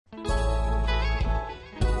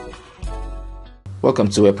Welcome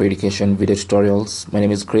to Web Education Video Tutorials. My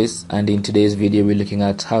name is Chris, and in today's video we're looking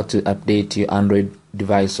at how to update your Android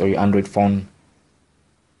device or your Android phone.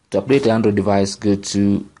 To update the Android device, go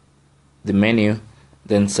to the menu,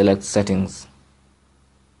 then select Settings.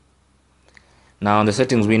 Now on the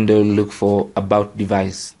Settings window, look for About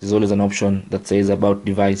Device. There's always an option that says About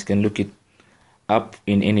Device. You can look it up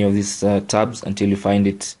in any of these tabs until you find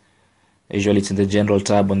it. Usually it's in the General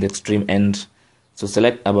tab on the extreme end. So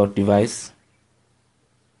select About Device.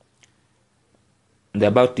 The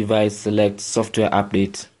About Device, select Software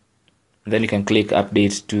Update. Then you can click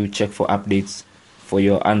Update to check for updates for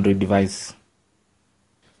your Android device.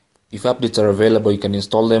 If updates are available, you can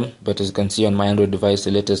install them, but as you can see on my Android device,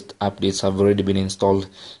 the latest updates have already been installed,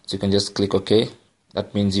 so you can just click OK.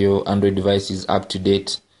 That means your Android device is up to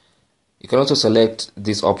date. You can also select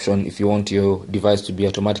this option if you want your device to be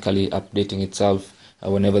automatically updating itself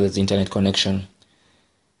whenever there's internet connection.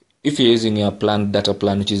 If you're using a planned data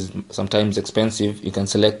plan, which is sometimes expensive, you can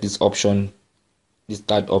select this option, this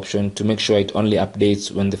third option, to make sure it only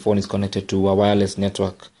updates when the phone is connected to a wireless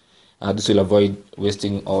network. This will avoid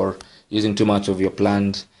wasting or using too much of your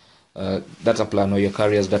planned data plan or your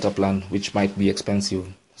carrier's data plan, which might be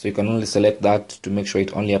expensive. So you can only select that to make sure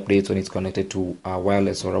it only updates when it's connected to a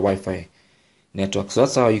wireless or a Wi-Fi network. So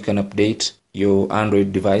that's how you can update your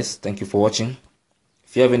Android device. Thank you for watching.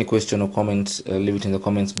 If you have any question or comment, leave it in the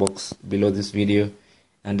comments box below this video,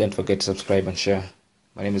 and don't forget to subscribe and share.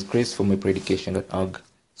 My name is Chris from webpreducation.org.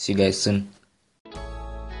 See you guys soon.